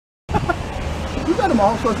got them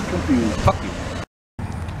all sorts of confused. Fuck you.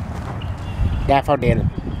 Daffo did it.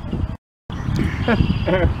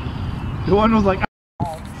 The one was like,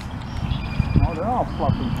 oh, they're all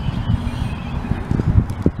fluffy.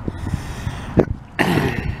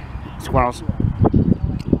 Squirrels.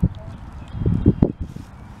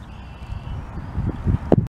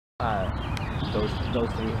 Those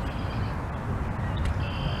three.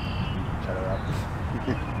 Shut her up.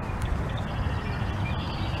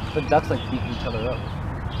 The ducks like beating each other up.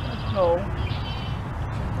 No.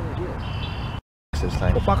 This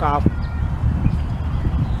time. Go fuck off.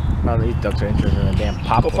 Oh, these ducks are interested in the damn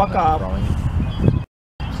popcorn. Go fuck off. Growing.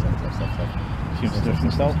 Stuff. She stirs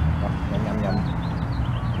himself. Yum, yum, yum.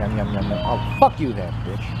 Yum, yum, yum, yum. Oh, fuck you then,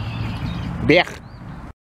 bitch. Blech.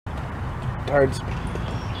 Turds.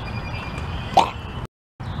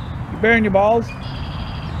 You bearing your balls?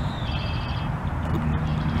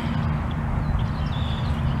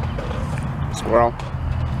 Squirrel.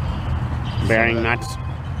 Bearing nuts.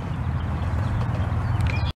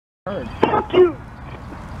 Fuck you!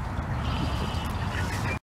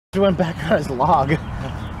 He went back on his log. He's like,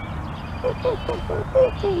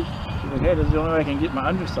 hey, this is the only way I can get my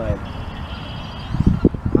underside.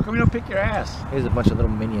 How come you don't pick your ass? Here's a bunch of little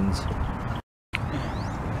minions.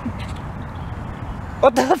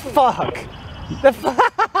 What the fuck? The fuck?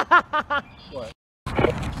 What?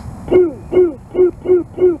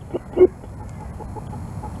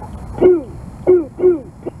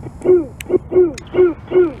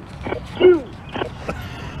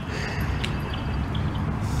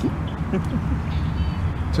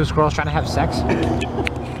 Two squirrels trying to have sex?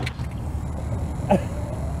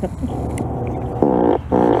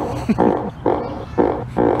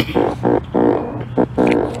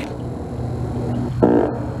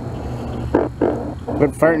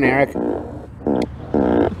 Good farting, Eric.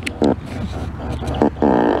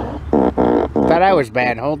 Thought I was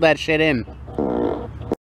bad. Hold that shit in.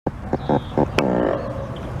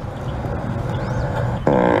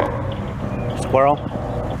 Squirrel.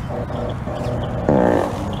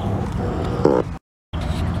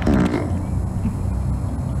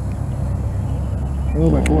 Oh,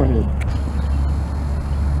 my forehead.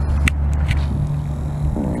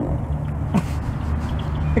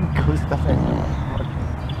 Goose stuff.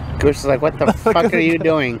 Goose is like, what the fuck are you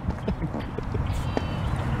doing?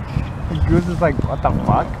 Goose is like, what the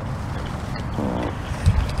fuck?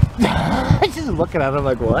 Just looking at him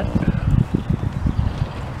like, what?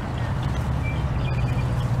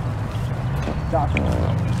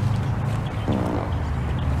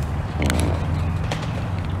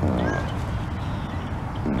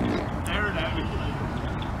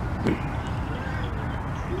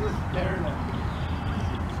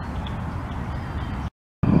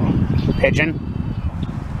 Pigeon.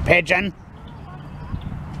 Pigeon.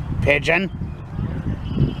 Pigeon.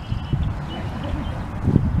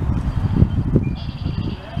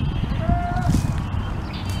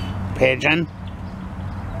 Pigeon.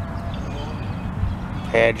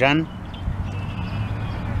 Pigeon.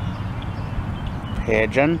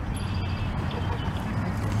 Pigeon.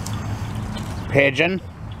 Pigeon.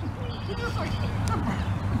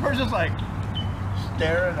 We're just like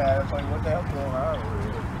staring at us, like, what the hell's going on over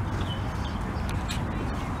here?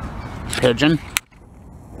 Pigeon.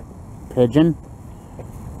 Pigeon.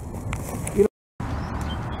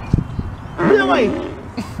 Really?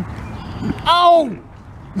 Oh!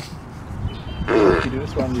 You do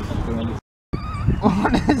this one,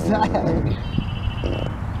 What is that?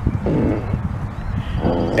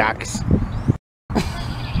 Ducks.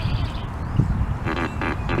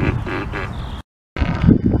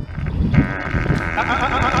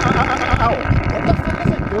 Ow! What the fuck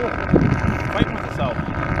is it doing? Fighting with itself.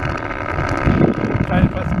 Trying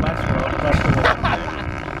to put some match for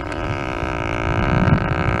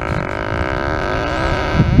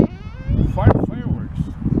fireworks.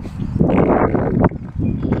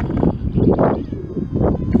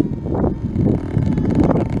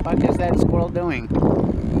 What is that squirrel doing?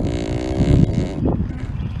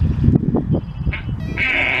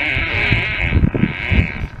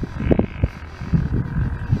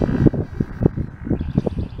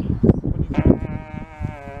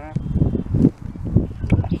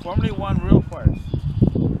 Formula One real farce.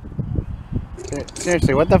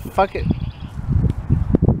 Seriously, what the fuck?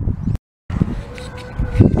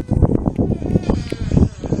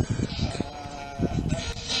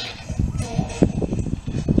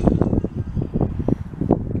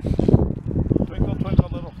 Twinkle, twinkle,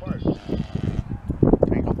 little fart.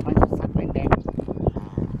 Twinkle, twinkle, suck my dick.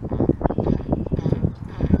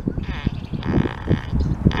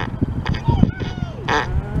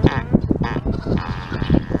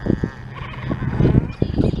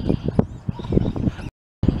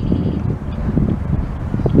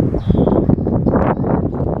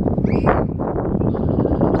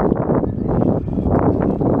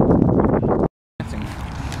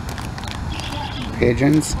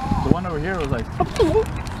 Pigeons. The one over here was like,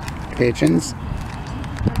 Pigeons.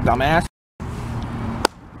 Dumbass.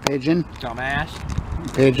 Pigeon. Dumbass.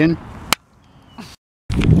 Pigeon.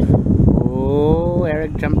 Oh,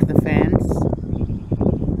 Eric jumped the fence.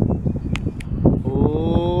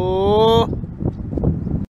 Oh.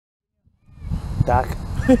 Doc.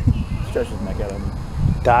 Stretch his neck out on me.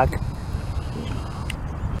 Doc.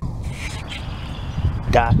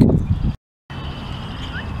 Doc.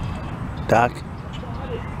 Doc.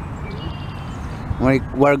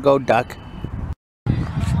 Where go, Doc?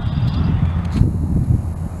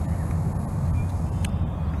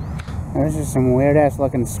 This is some weird ass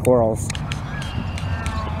looking squirrels.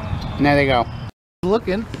 And there they go.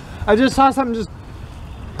 Looking. I just saw something just.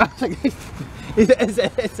 I was like,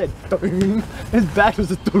 it said, "Ding." His back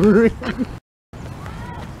was a "Ding."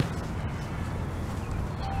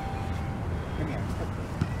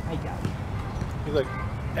 he's like,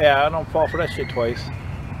 yeah, I don't fall for that shit twice.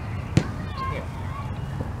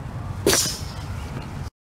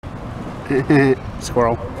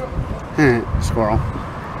 Squirrel. Squirrel.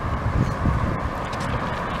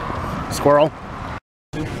 Squirrel.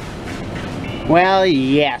 Well,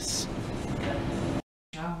 yes.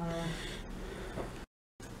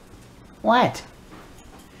 What?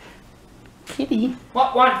 Kitty.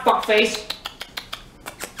 What one, fuckface?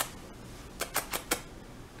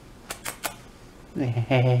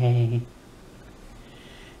 Hey.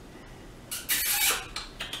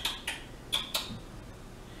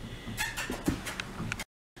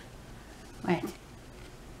 What?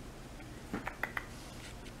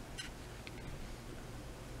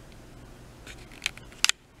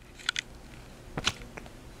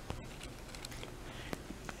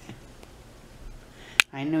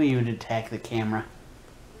 I knew you would attack the camera.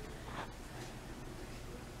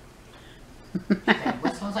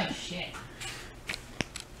 That smells like shit.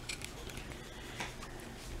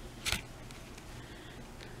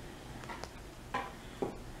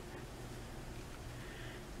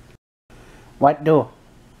 What do?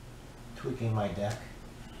 Tweaking my deck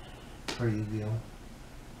for Yu-Gi-Oh.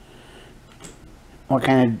 What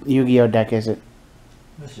kind of Yu-Gi-Oh deck is it?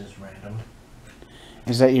 This is random.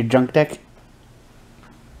 Is that your junk deck?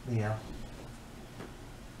 Yeah.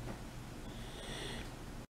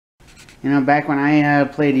 You know, back when I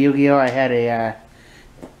played Yu-Gi-Oh, I had a...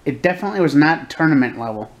 it definitely was not tournament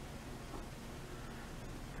level.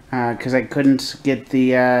 Because I couldn't get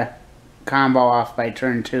the combo off by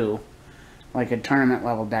turn 2. Like a tournament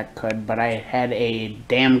level deck could. But I had a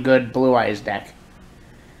damn good Blue Eyes deck.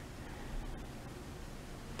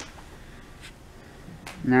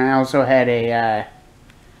 And I also had a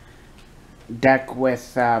deck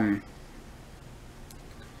with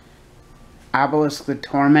Obelisk the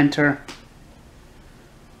Tormentor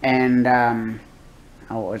and oh,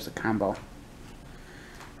 what was the combo?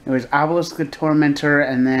 It was Obelisk the Tormentor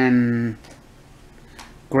and then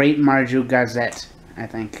Great Marju Gazette, I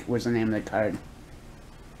think was the name of the card.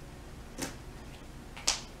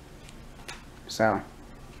 So,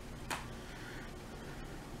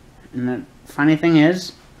 and the funny thing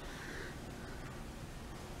is,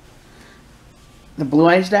 the Blue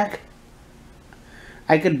Eyes deck,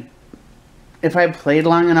 I could, if I played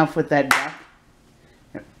long enough with that deck,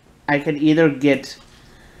 I could either get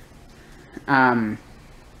a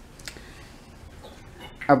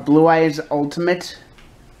Blue Eyes Ultimate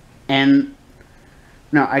and,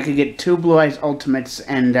 no, I could get 2 Blue Eyes Ultimates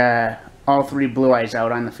and all 3 Blue Eyes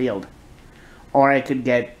out on the field. Or I could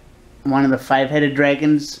get one of the 5-headed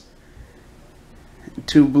dragons,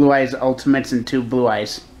 2 Blue Eyes Ultimates, and 2 Blue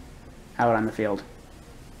Eyes out on the field.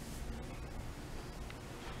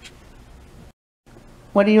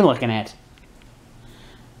 What are you looking at?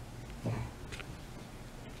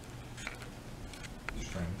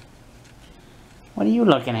 String. What are you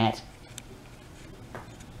looking at?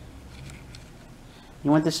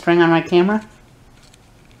 You want the string on my camera?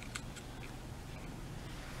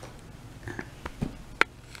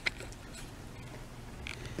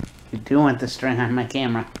 You do want the string on my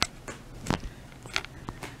camera.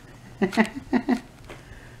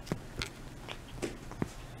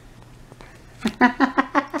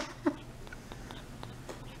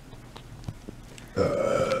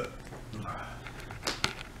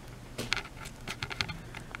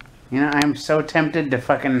 You know, I'm so tempted to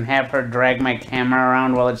fucking have her drag my camera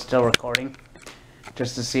around while it's still recording.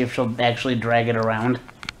 Just to see if she'll actually drag it around.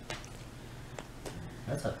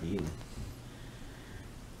 That's up to you.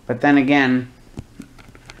 But then again,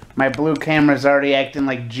 my blue camera's already acting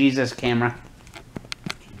like Jesus camera.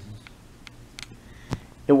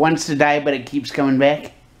 It wants to die, but it keeps coming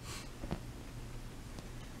back.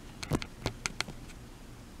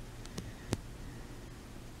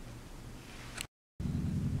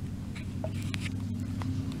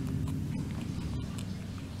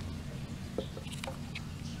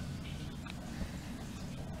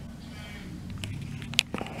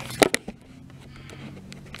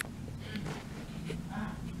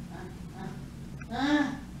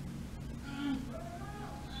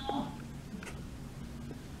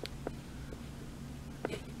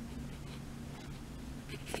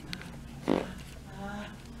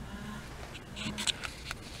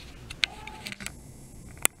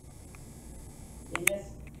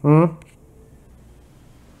 Hmm?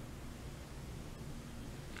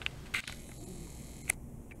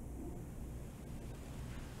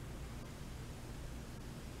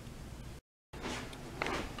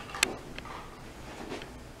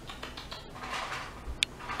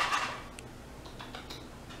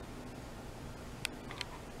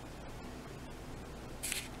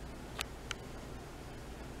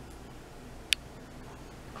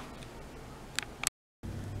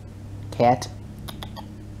 Cat.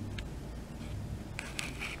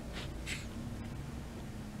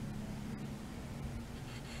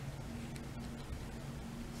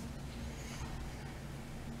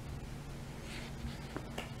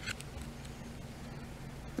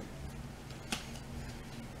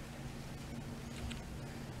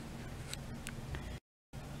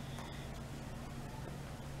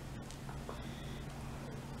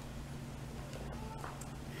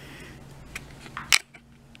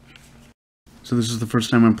 So this is the first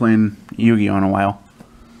time I'm playing Yu-Gi-Oh! In a while.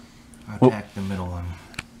 I'll attack the middle one.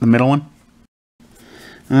 The middle one?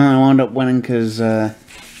 I wound up winning because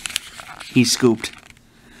he scooped.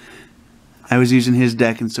 I was using his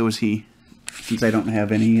deck and so was he. Since I don't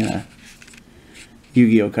have any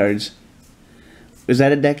Yu-Gi-Oh! Cards. Is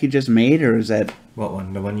that a deck you just made or is that... What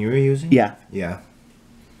one? The one you were using? Yeah. Yeah.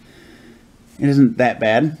 It isn't that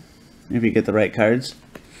bad if you get the right cards.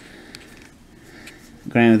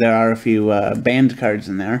 Granted, there are a few banned cards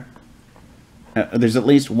in there. There's at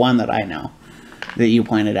least one that I know that you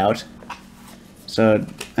pointed out. So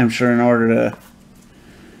I'm sure in order to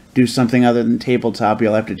do something other than tabletop,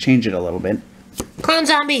 you'll have to change it a little bit. Clone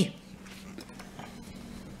zombie!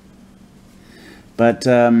 But,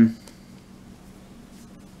 I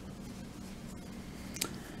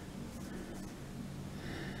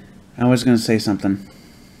was going to say something.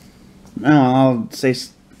 Oh, I'll say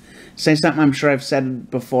something I'm sure I've said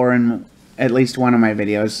before in at least one of my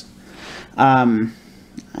videos. I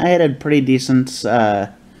had a pretty decent, I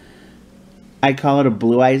call it a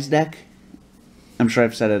Blue Eyes deck. I'm sure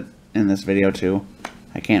I've said it in this video too.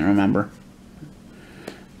 I can't remember.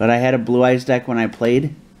 But I had a Blue Eyes deck when I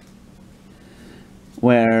played.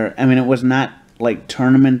 Where, I mean, it was not like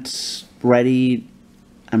tournament ready.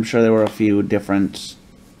 I'm sure there were a few different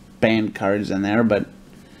banned cards in there, but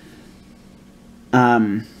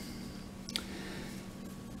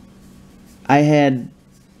I had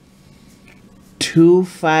 2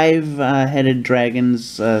 5-headed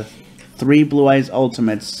dragons, 3 Blue Eyes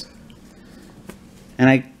Ultimates,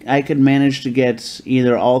 and I could manage to get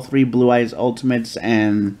either all 3 Blue Eyes Ultimates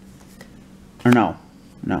and... or no.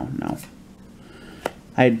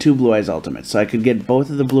 I had 2 Blue Eyes Ultimates, so I could get both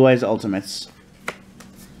of the Blue Eyes Ultimates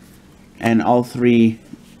and all 3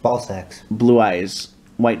 Ball sacks. Blue Eyes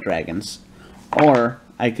White Dragons. Or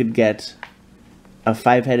I could get a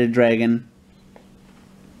 5-headed dragon,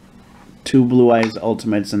 2 Blue Eyes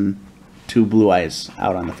Ultimates, and 2 Blue Eyes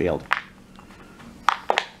out on the field.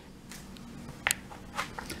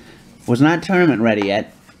 Was not tournament ready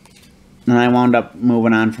yet. And I wound up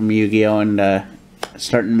moving on from Yu-Gi-Oh! And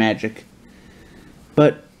starting Magic.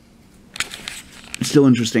 But it's still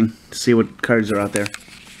interesting to see what cards are out there.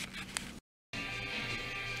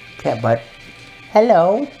 Cat butt.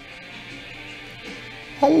 Hello?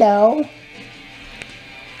 Hello?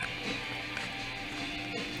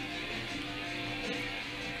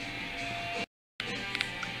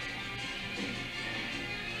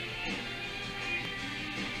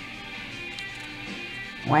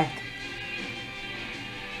 What?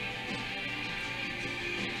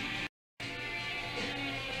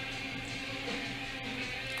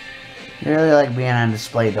 You really like being on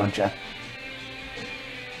display, don't you?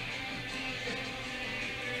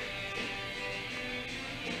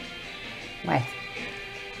 What?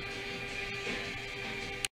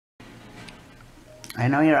 I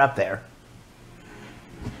know you're up there.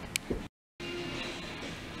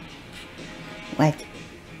 What?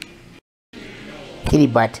 Kitty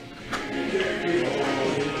butt.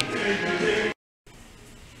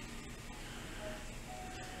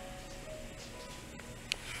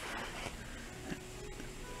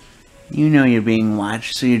 You know you're being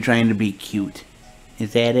watched, so you're trying to be cute.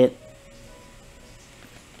 Is that it?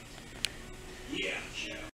 Yeah.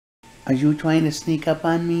 Are you trying to sneak up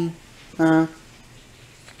on me? Huh?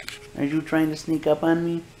 Are you trying to sneak up on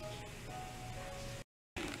me?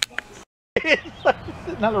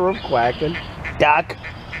 Another room quacking. Duck.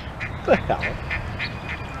 What the hell?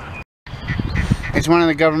 It's one of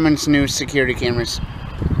the government's new security cameras.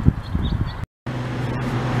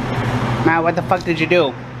 Now, what the fuck did you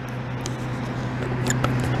do?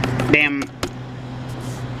 Damn.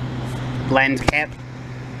 lens cap.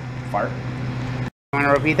 Fart. Want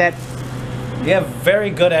to repeat that? You have very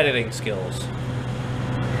good editing skills.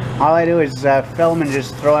 All I do is film and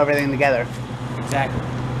just throw everything together. Exactly.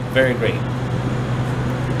 Very great.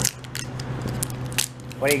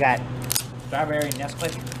 What do you got? Strawberry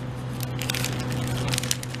Nesquik.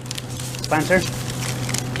 Sponsor?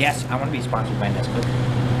 Yes, I want to be sponsored by Nesquik.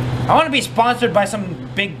 I want to be sponsored by some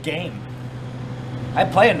big game. I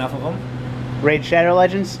play enough of them. Raid Shadow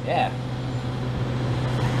Legends? Yeah.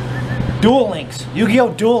 Duel Links.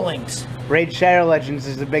 Yu-Gi-Oh! Duel Links. Raid Shadow Legends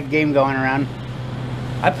is a big game going around.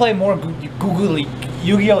 I play more googly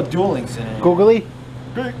Yu-Gi-Oh! Duel Links than it. Googly?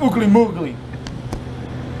 Oogly moogly.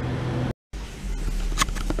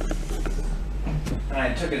 And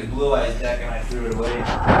I took his Blue Eyes deck and I threw it away. Put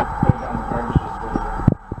it on the garbage disposal.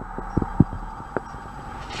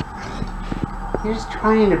 You're just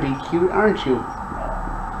trying to be cute, aren't you?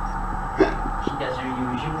 She does her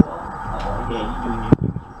usual. Oh, yeah, you doing your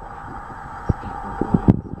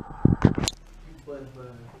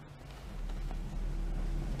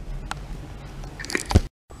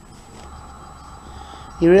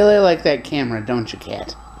You really like that camera, don't you,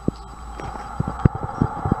 Cat?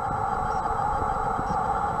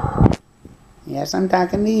 Yes, I'm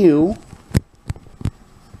talking to you.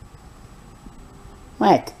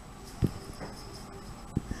 What?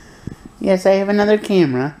 Yes, I have another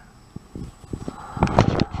camera.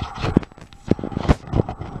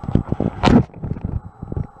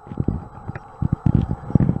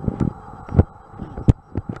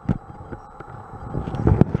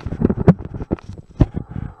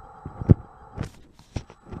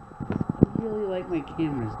 You really like my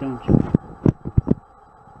cameras, don't you?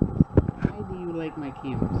 Why do you like my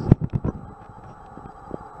cameras?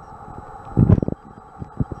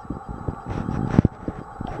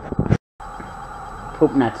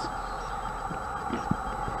 Poop nuts.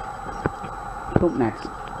 Poop nuts.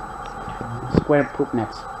 Square poop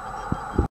nuts.